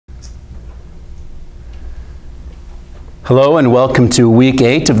Hello and welcome to week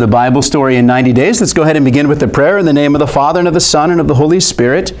 8 of the Bible Story in 90 Days. Let's go ahead and begin with the prayer in the name of the Father and of the Son and of the Holy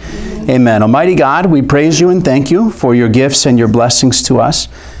Spirit. Amen. Almighty God, we praise you and thank you for your gifts and your blessings to us.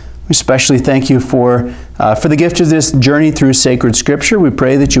 We especially thank you for the gift of this journey through sacred Scripture. We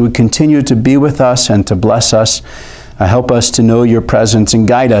pray that you would continue to be with us and to bless us. Help us to know your presence and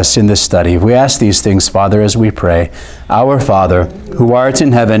guide us in this study. We ask these things, Father, as we pray. Our Father, who art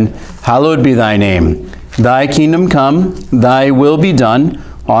in heaven, hallowed be thy name. Thy kingdom come, thy will be done,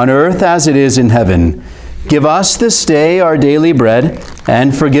 on earth as it is in heaven. Give us this day our daily bread,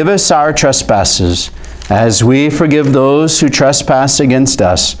 and forgive us our trespasses, as we forgive those who trespass against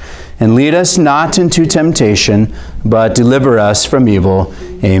us. And lead us not into temptation, but deliver us from evil.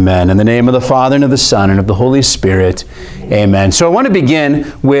 Amen. In the name of the Father, and of the Son, and of the Holy Spirit. Amen. So I want to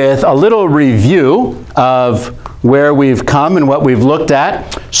begin with a little review of where we've come and what we've looked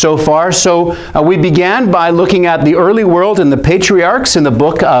at so far. So we began by looking at the early world and the patriarchs in the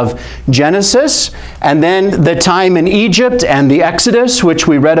book of Genesis, and then the time in Egypt and the Exodus, which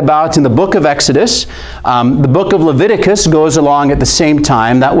we read about in the book of Exodus. The book of Leviticus goes along at the same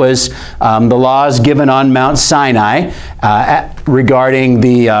time. That was the laws given on Mount Sinai regarding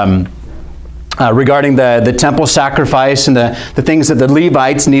the temple sacrifice and the things that the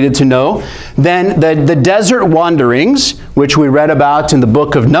Levites needed to know. Then the desert wanderings, which we read about in the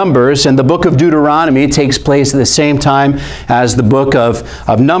book of Numbers, and the book of Deuteronomy takes place at the same time as the book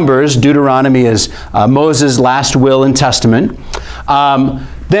of Numbers. Deuteronomy is Moses' last will and testament.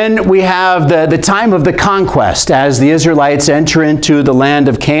 Then we have the time of the conquest as the Israelites enter into the land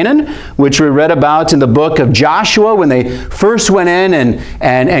of Canaan, which we read about in the book of Joshua when they first went in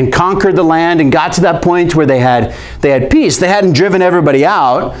and conquered the land and got to that point where they had peace. They hadn't driven everybody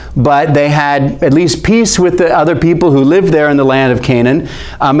out, but they had at least peace with the other people who lived there in the land of Canaan.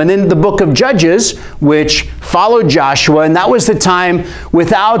 And then the book of Judges, which followed Joshua, and that was the time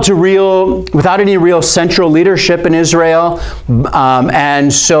without any real central leadership in Israel.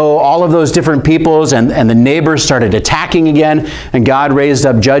 And so all of those different peoples and the neighbors started attacking again, and God raised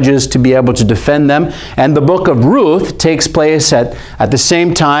up judges to be able to defend them. And the book of Ruth takes place at the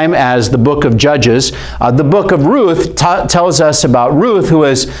same time as the book of Judges. The book of Ruth tells us about Ruth, who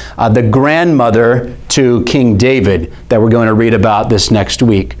was the grandmother to King David, that we're going to read about this next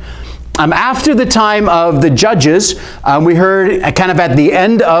week. After the time of the Judges, we heard kind of at the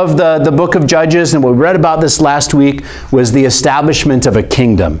end of the book of Judges, and what we read about this last week was the establishment of a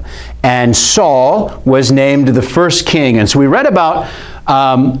kingdom. And Saul was named the first king. And so we read about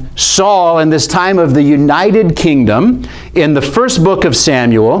Saul in this time of the United Kingdom in the first book of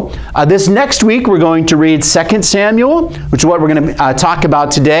Samuel. This next week we're going to read 2 Samuel, which is what we're going to talk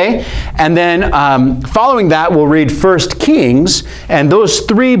about today. And then following that we'll read 1 Kings, and those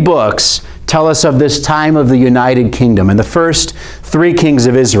three books tell us of this time of the United Kingdom and the first three kings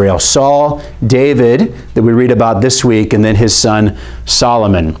of Israel: Saul, David, that we read about this week, and then his son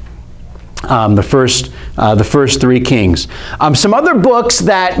Solomon. The first three kings. Some other books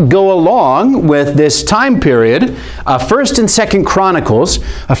that go along with this time period, 1st and 2nd Chronicles.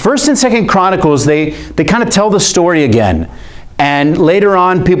 1st and 2nd Chronicles, they kind of tell the story again. And later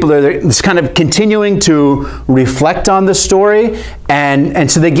on, people are just kind of continuing to reflect on the story. And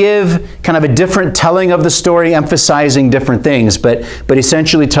so they give kind of a different telling of the story, emphasizing different things, but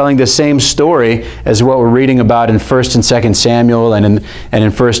essentially telling the same story as what we're reading about in 1st and 2nd Samuel and in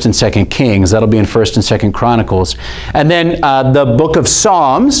 1st and 2nd Kings. That'll be in 1st and 2nd Chronicles. And then the book of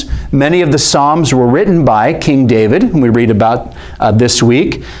Psalms. Many of the Psalms were written by King David, and we read about this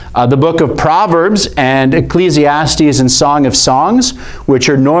week. The book of Proverbs and Ecclesiastes and Song of Songs, which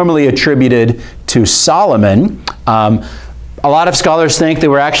are normally attributed to Solomon. A lot of scholars think they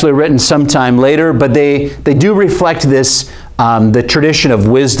were actually written sometime later, but they do reflect this, the tradition of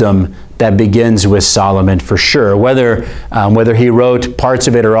wisdom that begins with Solomon for sure. Whether he wrote parts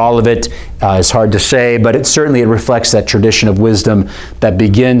of it or all of it is hard to say, but it certainly reflects that tradition of wisdom that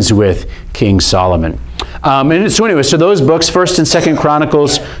begins with King Solomon. So anyway, so those books, 1st and 2nd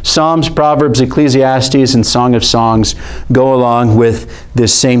Chronicles, Psalms, Proverbs, Ecclesiastes, and Song of Songs go along with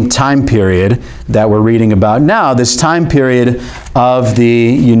this same time period that we're reading about now, this time period of the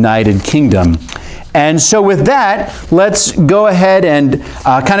United Kingdom. And so with that, let's go ahead and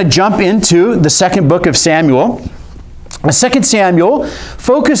kind of jump into the second book of Samuel. 2 Samuel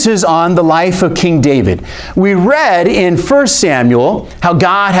focuses on the life of King David. We read in 1 Samuel how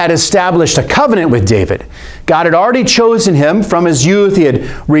God had established a covenant with David. God had already chosen him from his youth. He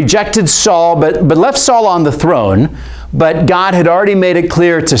had rejected Saul, but left Saul on the throne. But God had already made it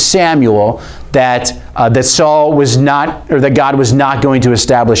clear to Samuel that Saul was not, or that God was not going to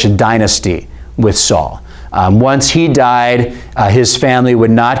establish a dynasty with Saul. Once he died, his family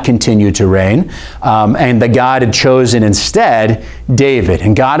would not continue to reign, and that God had chosen instead David.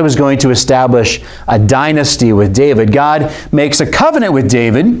 And God was going to establish a dynasty with David. God makes a covenant with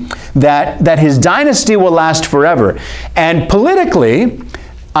David that his dynasty will last forever. And politically,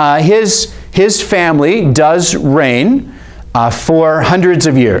 his family does reign for hundreds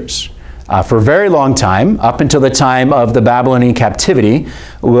of years. For a very long time, up until the time of the Babylonian captivity,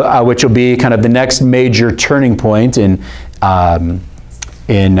 which will be kind of the next major turning point well,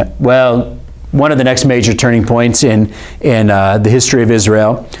 one of the next major turning points in the history of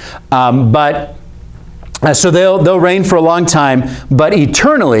Israel. So they'll reign for a long time, but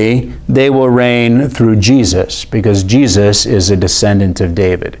eternally they will reign through Jesus, because Jesus is a descendant of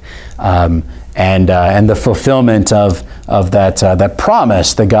David. And the fulfillment of that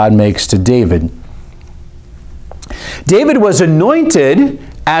promise that God makes to David. David was anointed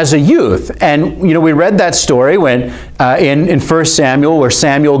as a youth, and we read that story when in 1 Samuel, where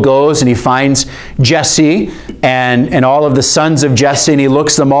Samuel goes and he finds Jesse and all of the sons of Jesse, and he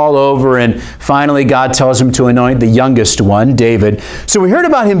looks them all over, and finally God tells him to anoint the youngest one, David. So we heard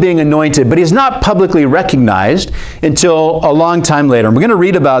about him being anointed, but he's not publicly recognized until a long time later. And we're going to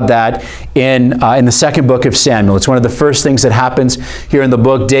read about that in the second book of Samuel. It's one of the first things that happens here in the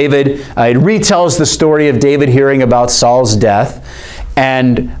book. David, it retells the story of David hearing about Saul's death.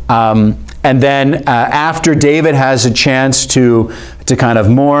 And then after David has a chance to kind of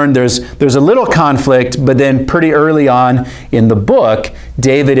mourn, there's a little conflict, but then pretty early on in the book,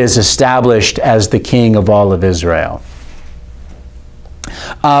 David is established as the king of all of Israel.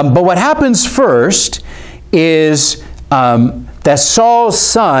 But what happens first is that Saul's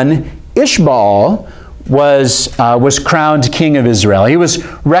son, Ishbaal, was crowned king of Israel. He was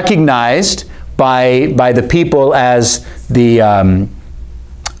recognized by the people as the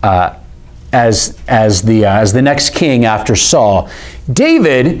next king after Saul.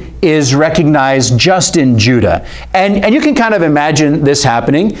 David is recognized just in Judah. And you can kind of imagine this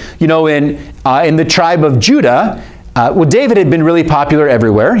happening. In the tribe of Judah, well, David had been really popular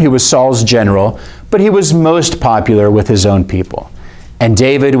everywhere. He was Saul's general, but he was most popular with his own people. And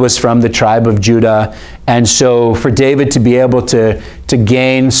David was from the tribe of Judah. And so for David to be able to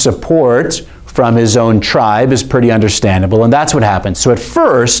gain support from his own tribe is pretty understandable, and that's what happens. So at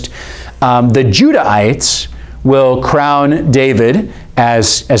first, the Judahites will crown David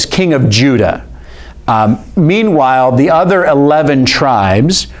as king of Judah. Meanwhile, the other 11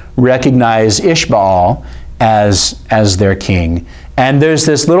 tribes recognize Ishbaal as their king. And there's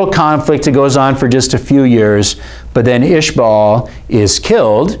this little conflict that goes on for just a few years, but then Ishbaal is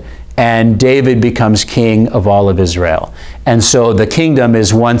killed, and David becomes king of all of Israel. And so the kingdom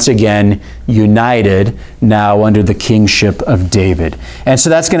is once again united now under the kingship of David. And so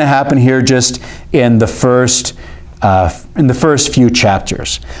that's going to happen here just in the first few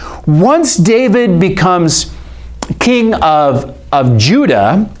chapters. Once David becomes king of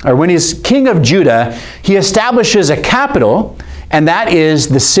Judah, or when he's king of Judah, he establishes a capital, and that is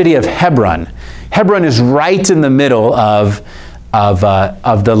the city of Hebron. Hebron is right in the middle of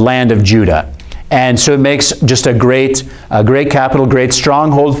the land of Judah. And so it makes just a great capital, great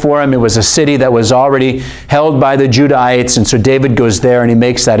stronghold for him. It was a city that was already held by the Judahites, and so David goes there and he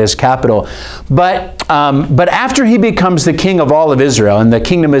makes that his capital. But after he becomes the king of all of Israel and the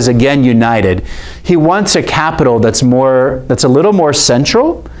kingdom is again united, he wants a capital that's a little more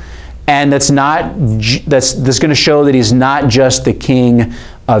central, and that's going to show that he's not just the king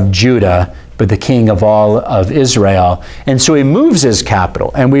of Judah, but the king of all of Israel. And so he moves his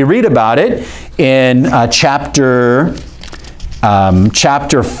capital. And we read about it in chapter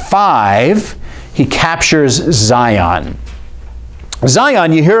 5. He captures Zion.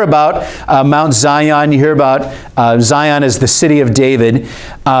 Zion, you hear about Mount Zion. You hear about Zion as the city of David.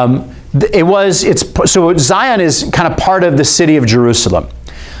 So Zion is kind of part of the city of Jerusalem.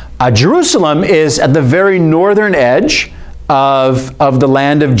 Jerusalem is at the very northern edge of the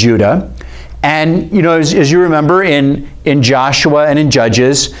land of Judah. And, as you remember in Joshua and in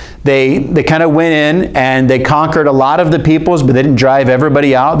Judges, they kind of went in and they conquered a lot of the peoples, but they didn't drive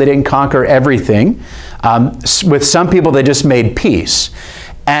everybody out. They didn't conquer everything. With some people, they just made peace.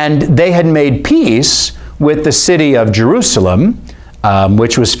 And they had made peace with the city of Jerusalem,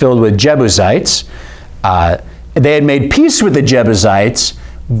 which was filled with Jebusites. They had made peace with the Jebusites,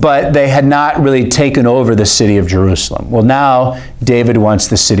 but they had not really taken over the city of Jerusalem. Well, now David wants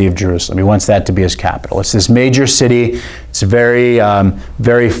the city of Jerusalem. He wants that to be his capital. It's this major city. It's very,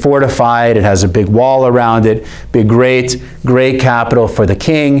 very fortified. It has a big wall around it. Big, great capital for the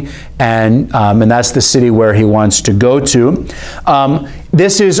king, and that's the city where he wants to go to.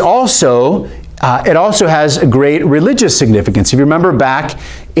 This is also it also has a great religious significance. If you remember back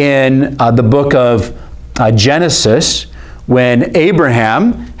in the book of Genesis, when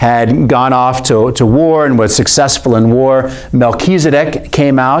Abraham had gone off to war and was successful in war, Melchizedek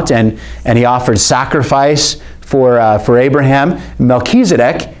came out and he offered sacrifice for Abraham.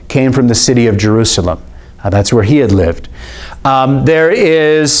 Melchizedek came from the city of Jerusalem. That's where he had lived. There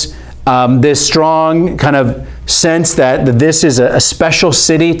is this strong kind of sense that this is a special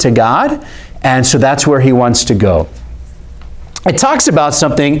city to God, and so that's where he wants to go. It talks about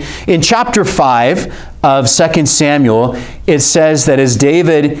something in chapter 5 of 2 Samuel. It says that as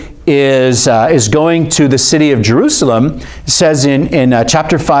David is going to the city of Jerusalem, it says in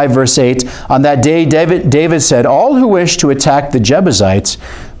chapter 5, verse 8, on that day David said, all who wish to attack the Jebusites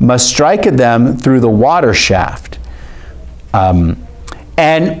must strike at them through the water shaft. What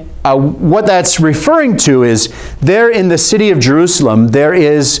that's referring to is there in the city of Jerusalem,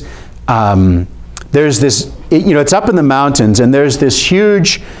 there's this, it's up in the mountains, and there's this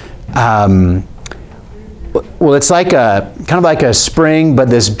huge, it's like kind of like a spring, but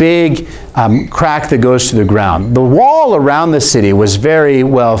this big crack that goes to the ground. The wall around the city was very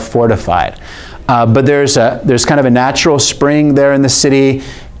well fortified, but there's kind of a natural spring there in the city,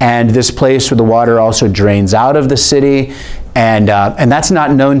 and this place where the water also drains out of the city, and that's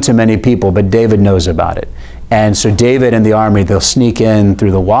not known to many people, but David knows about it. And so David and the army, they'll sneak in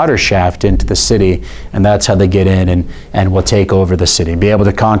through the water shaft into the city, and that's how they get in and will take over the city, be able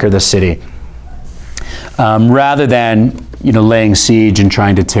to conquer the city, rather than laying siege and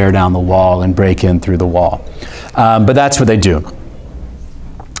trying to tear down the wall and break in through the wall. But that's what they do.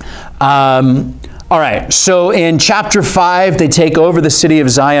 All right, so in chapter 5, they take over the city of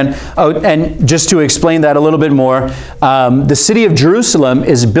Zion. Oh, and just to explain that a little bit more, the city of Jerusalem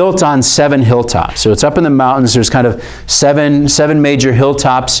is built on 7 hilltops. So it's up in the mountains. There's kind of seven major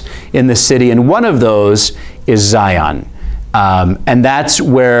hilltops in the city, and one of those is Zion. And that's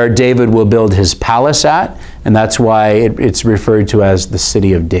where David will build his palace at, and that's why it's referred to as the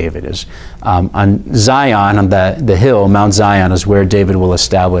city of David. Is on Zion, on the hill, Mount Zion, is where David will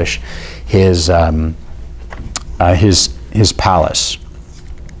establish his palace.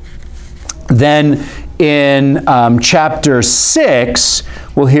 Then in chapter 6,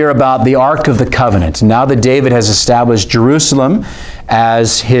 we'll hear about the Ark of the Covenant. Now that David has established Jerusalem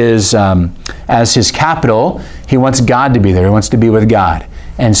as his capital, he wants God to be there. He wants to be with God.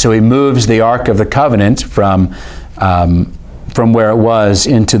 And so he moves the Ark of the Covenant from where it was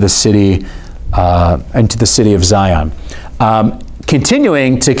into the city of Zion,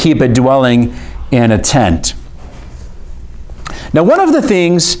 continuing to keep it dwelling in a tent. Now, one of the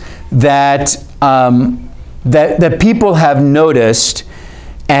things that people have noticed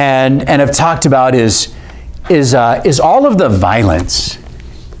and have talked about is all of the violence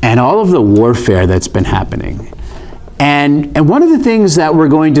and all of the warfare that's been happening. And one of the things that we're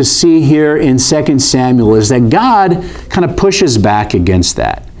going to see here in 2 Samuel is that God kind of pushes back against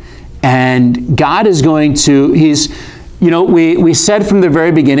that. And God is going to, we said from the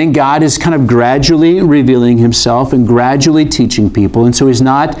very beginning, God is kind of gradually revealing himself and gradually teaching people. And so he's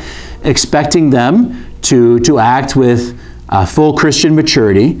not expecting them to act with full Christian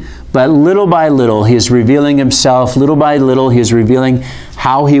maturity, but little by little he is revealing himself. Little by little he is revealing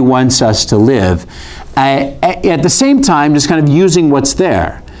how he wants us to live. At the same time, just kind of using what's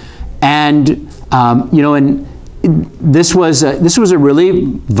there. And and this was a really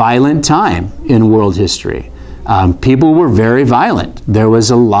violent time in world history. People were very violent. There was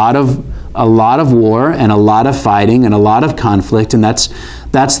a lot of war and a lot of fighting and a lot of conflict, and that's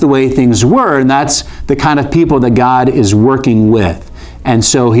the way things were, and that's the kind of people that God is working with. And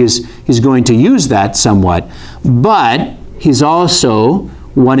so he's going to use that somewhat, but he's also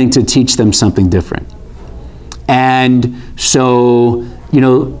wanting to teach them something different. And so,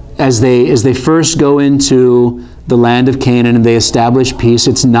 as they first go into the land of Canaan and they establish peace,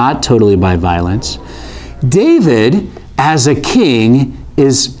 it's not totally by violence. David, as a king,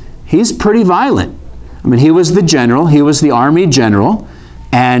 he's pretty violent. I mean, he was the general, he was the army general,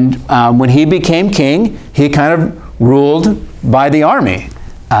 and when he became king, he kind of ruled by the army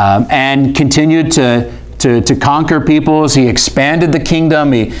and continued to conquer peoples. He expanded the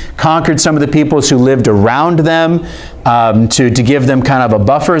kingdom. He conquered some of the peoples who lived around them to give them kind of a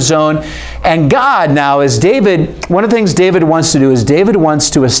buffer zone. And God now, as David, one of the things David wants to do is David wants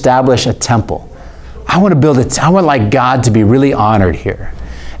to establish a temple. I want like God to be really honored here.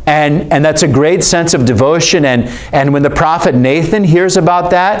 And that's a great sense of devotion. And when the prophet Nathan hears about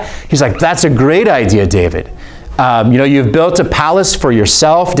that, he's like, that's a great idea, David. You've built a palace for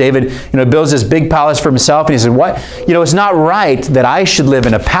yourself. David, builds this big palace for himself. And he said, what? It's not right that I should live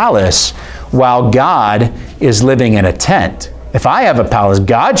in a palace while God is living in a tent. If I have a palace,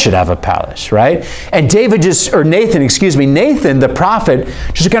 God should have a palace, right? And Nathan, the prophet,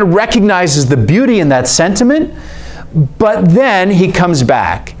 just kind of recognizes the beauty in that sentiment, but then he comes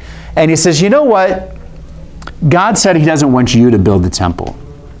back and he says, you know what? God said he doesn't want you to build the temple.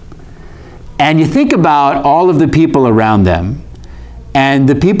 And you think about all of the people around them, and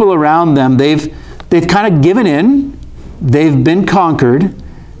the people around them, they've kind of given in, they've been conquered,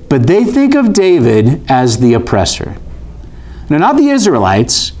 but they think of David as the oppressor. Now, not the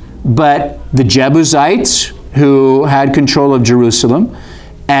Israelites, but the Jebusites, who had control of Jerusalem,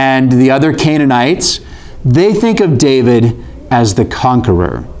 and the other Canaanites, they think of David as the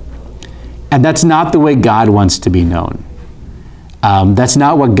conqueror. And that's not the way God wants to be known. That's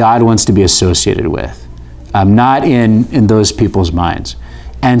not what God wants to be associated with. Not in those people's minds.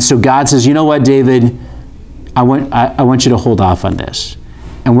 And so God says, you know what, David, I want you to hold off on this.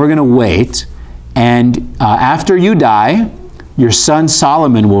 And we're going to wait. And after you die, your son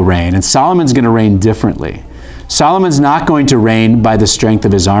Solomon will reign. And Solomon's going to reign differently. Solomon's not going to reign by the strength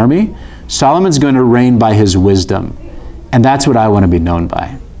of his army. Solomon's going to reign by his wisdom. And that's what I want to be known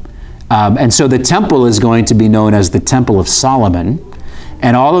by. And so the temple is going to be known as the Temple of Solomon.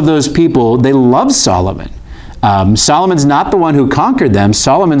 And all of those people, they love Solomon. Solomon's not the one who conquered them.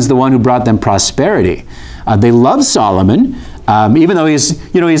 Solomon's the one who brought them prosperity. They love Solomon, even though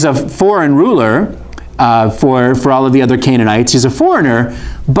he's a foreign ruler for all of the other Canaanites. He's a foreigner,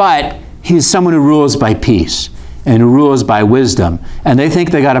 but he's someone who rules by peace and who rules by wisdom. And they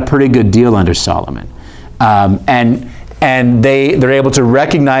think they got a pretty good deal under Solomon. And they're able to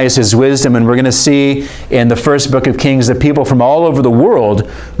recognize his wisdom. And we're going to see in the first book of Kings that people from all over the world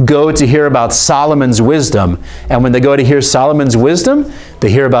go to hear about Solomon's wisdom. And when they go to hear Solomon's wisdom,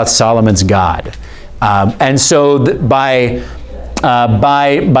 they hear about Solomon's God. And so by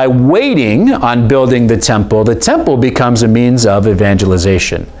waiting on building the temple becomes a means of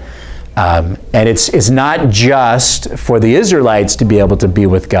evangelization. And it's not just for the Israelites to be able to be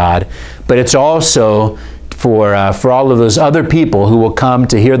with God, but it's also for all of those other people who will come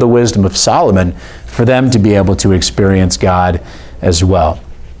to hear the wisdom of Solomon, for them to be able to experience God as well.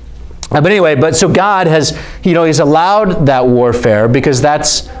 But anyway, so God has, he's allowed that warfare because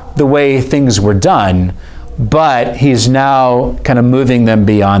that's the way things were done, but he's now kind of moving them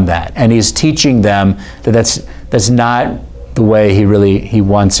beyond that. And he's teaching them that that's not the way he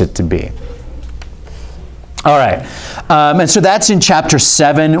wants it to be. All right. And so that's in chapter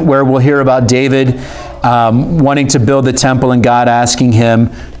 7, where we'll hear about David wanting to build the temple and God asking him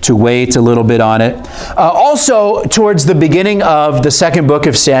to wait a little bit on it. Also, towards the beginning of the second book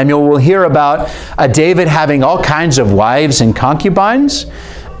of Samuel, we'll hear about David having all kinds of wives and concubines.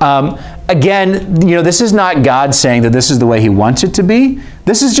 Again, this is not God saying that this is the way he wants it to be.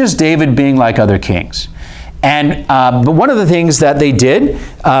 This is just David being like other kings. And but one of the things that they did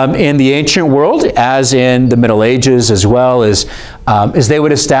in the ancient world, as in the Middle Ages as well, is they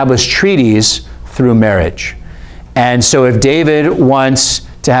would establish treaties through marriage. And so if David wants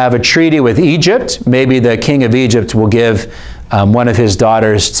to have a treaty with Egypt, maybe the king of Egypt will give one of his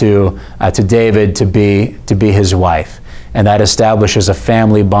daughters to David to be his wife. And that establishes a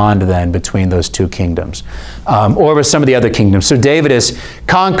family bond then between those two kingdoms, or with some of the other kingdoms. So David is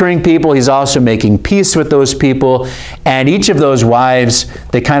conquering people. He's also making peace with those people. And each of those wives,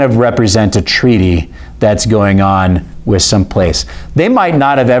 they kind of represent a treaty that's going on with some place. They might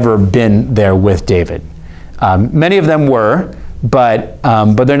not have ever been there with David. Many of them were, but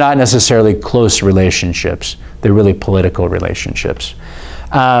they're not necessarily close relationships. They're really political relationships.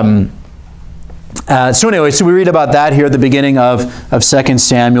 So anyway, so we read about that here at the beginning of 2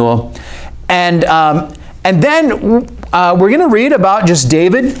 Samuel. And then we're going to read about just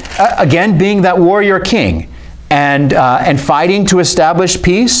David, again, being that warrior king and fighting to establish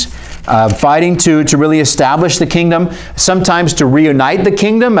peace, fighting to really establish the kingdom, sometimes to reunite the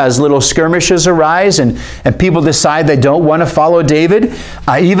kingdom as little skirmishes arise and people decide they don't want to follow David.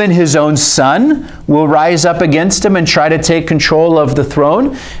 Even his own son will rise up against him and try to take control of the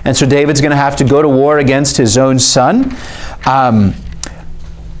throne. And so David's going to have to go to war against his own son. And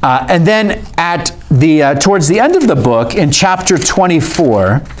then towards the end of the book, in chapter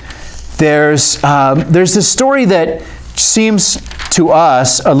 24, there's this story that seems to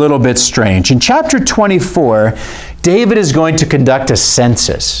us a little bit strange. In chapter 24, David is going to conduct a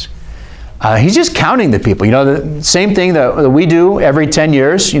census. He's just counting the people. The same thing that we do every 10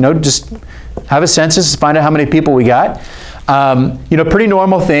 years, just have a census, find out how many people we got. Pretty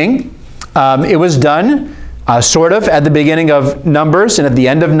normal thing. It was done sort of at the beginning of Numbers and at the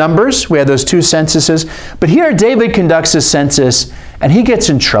end of Numbers. We had those two censuses. But here David conducts a census and he gets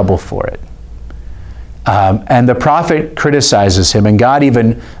in trouble for it. And the prophet criticizes him, and God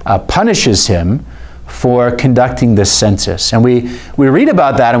even punishes him for conducting this census. And we read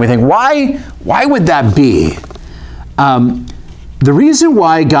about that and we think, why would that be? The reason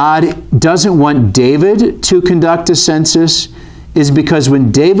why God doesn't want David to conduct a census is because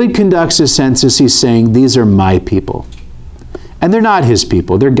when David conducts a census, he's saying, these are my people. And they're not his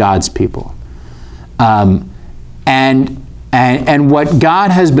people, they're God's people. And what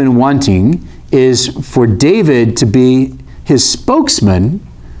God has been wanting is for David to be his spokesman,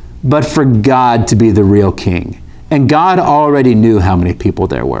 but for God to be the real king. And God already knew how many people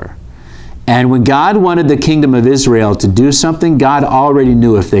there were. And when God wanted the kingdom of Israel to do something, God already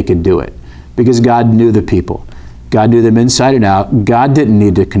knew if they could do it, because God knew the people. God knew them inside and out. God didn't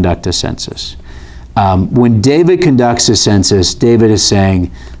need to conduct a census. When David conducts a census, David is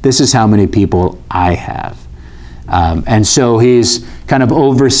saying, this is how many people I have. And so he's kind of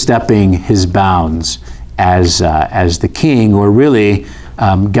overstepping his bounds as the king, or really,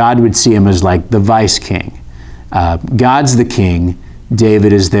 God would see him as like the vice king. God's the king.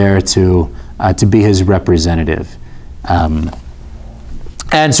 David is there to be his representative.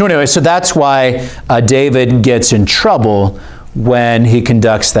 And so anyway, so that's why David gets in trouble when he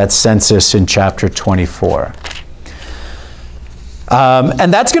conducts that census in chapter 24.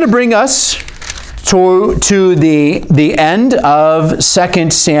 And that's going to bring us to the end of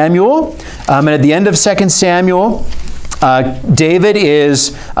 2 Samuel. And at the end of 2 Samuel, David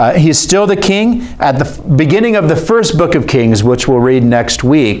he's still the king. At the beginning of the first book of Kings, which we'll read next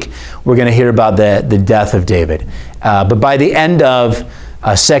week, we're going to hear about the death of David. But by the end of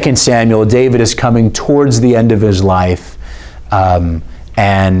 2 Samuel, David is coming towards the end of his life, and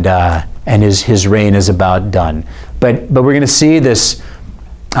his reign is about done. But we're going to see this.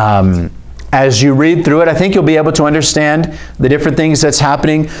 As you read through it, I think you'll be able to understand the different things that's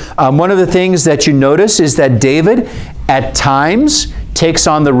happening. One of the things that you notice is that David, at times, takes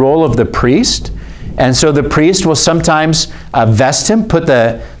on the role of the priest. And so the priest will sometimes vest him, put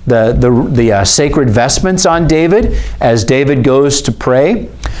the sacred vestments on David as David goes to pray.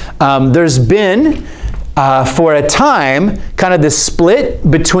 There's been, for a time, kind of this split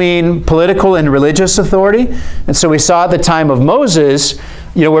between political and religious authority. And so we saw at the time of Moses,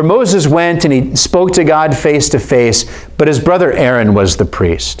 where Moses went and he spoke to God face to face, but his brother Aaron was the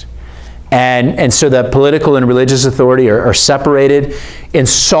priest. And so that political and religious authority are separated. In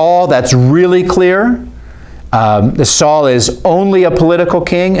Saul, that's really clear. Saul is only a political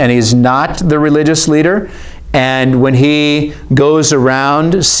king, and he's not the religious leader. And when he goes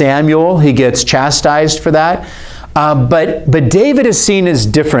around Samuel, he gets chastised for that. But David is seen as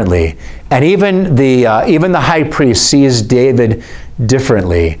differently, and even the high priest sees David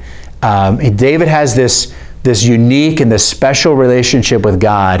differently. David has this unique and this special relationship with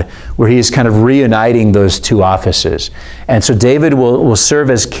God, where he's kind of reuniting those two offices. And so David will serve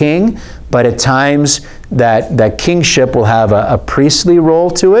as king, but at times that kingship will have a priestly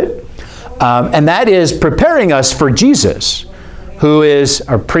role to it, and that is preparing us for Jesus, who is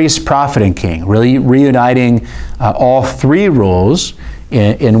our priest, prophet, and king, really reuniting all three roles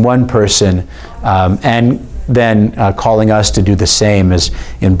in one person, and then calling us to do the same. As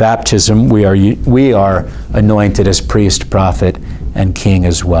in baptism, we are anointed as priest, prophet, and king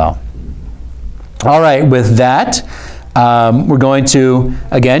as well. All right, with that, we're going to,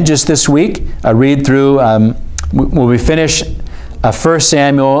 again, just this week, read through, when we finish 1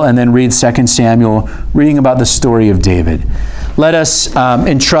 Samuel and then read 2 Samuel, reading about the story of David. Let us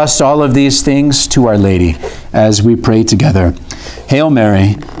entrust all of these things to Our Lady as we pray together. Hail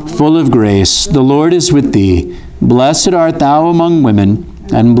Mary, full of grace, the Lord is with thee. Blessed art thou among women,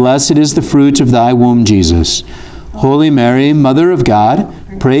 and blessed is the fruit of thy womb, Jesus. Holy Mary, Mother of God,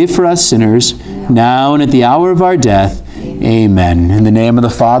 pray for us sinners, now and at the hour of our death. Amen. In the name of the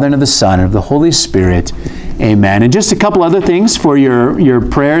Father, and of the Son, and of the Holy Spirit. Amen. And just a couple other things for your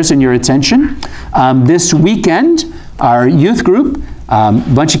prayers and your attention. This weekend, our youth group, a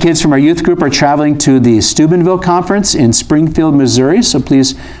bunch of kids from our youth group are traveling to the Steubenville Conference in Springfield, Missouri. So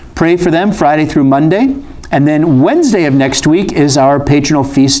please pray for them Friday through Monday. And then Wednesday of next week is our patronal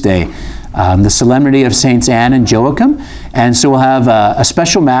feast day, the Solemnity of Saints Anne and Joachim. And so we'll have a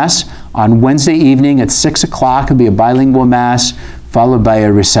special Mass on Wednesday evening at 6 o'clock. It'll be a bilingual Mass, followed by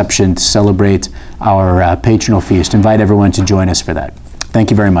a reception to celebrate our patronal feast. Invite everyone to join us for that.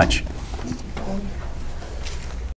 Thank you very much.